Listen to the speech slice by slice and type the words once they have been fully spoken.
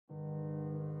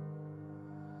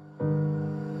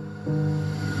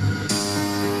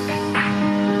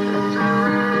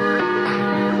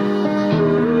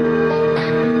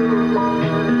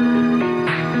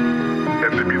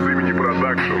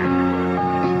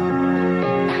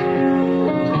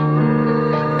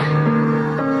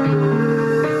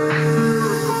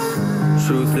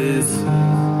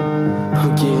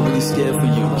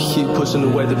pushing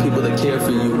away the people that care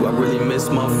for you. I really miss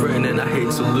my friend and I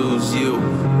hate to lose you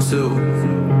too.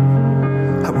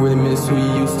 I really miss who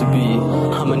you used to be.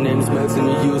 How my name's Max and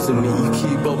you're using me. You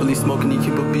keep overly smoking, you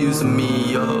keep abusing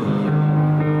me, yo.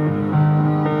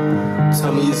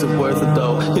 Tell me, is it worth it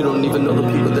though? You don't even know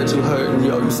the people that you hurting,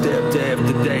 yo. You stay up day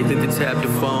after day, then they tap the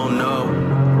phone,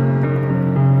 no.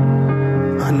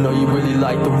 I know you really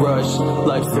like the rush.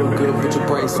 Life feel good, but your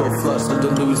brain's so flustered to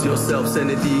lose yourself,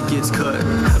 sanity gets cut.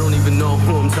 I don't even know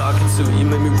who I'm talking to. You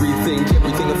made me rethink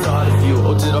everything I thought of you.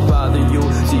 Or did I bother you?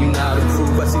 Do you not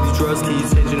approve? I see the drugs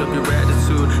keys changing up your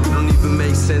attitude. You don't even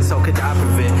make sense, how could I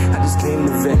prevent? I just came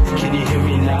to vent. Can you hear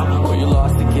me now? Or you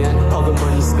lost again? All the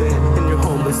money spent and you're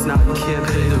homeless now, you can't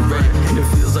pay the rent. It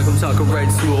feels like I'm talking right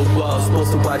to a wall.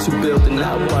 Supposed to watch you build and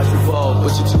not watch you fall,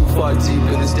 but you're too far deep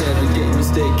in this damn game.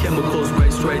 Mistake chemicals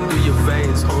right straight through your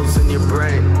veins, holes in your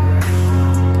brain.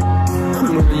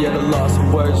 I'm really at a loss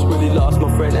of words, really lost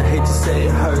my friend. I hate to say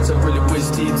it hurts. I really wish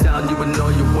deep down you would know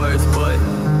your worth, but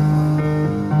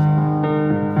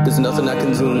there's nothing I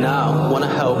can do now. Wanna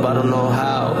help, I don't know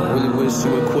how. Really wish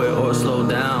you would quit or slow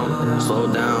down,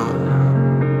 slow down.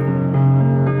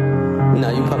 Now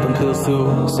you popping pills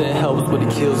too. Say it helps, but it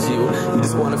kills you. You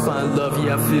just wanna find love,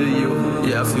 yeah I feel you,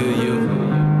 yeah I feel you.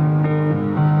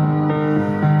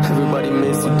 Everybody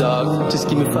miss you, dog. Just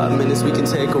give me 5 minutes, we can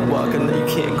take a walk. I know you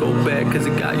can't go back, cause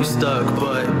it got you stuck,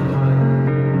 but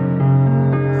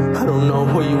I don't know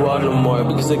who you are no more,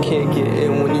 because I can't get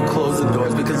in when you close the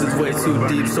doors, because it's way too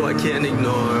deep, so I can't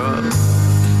ignore.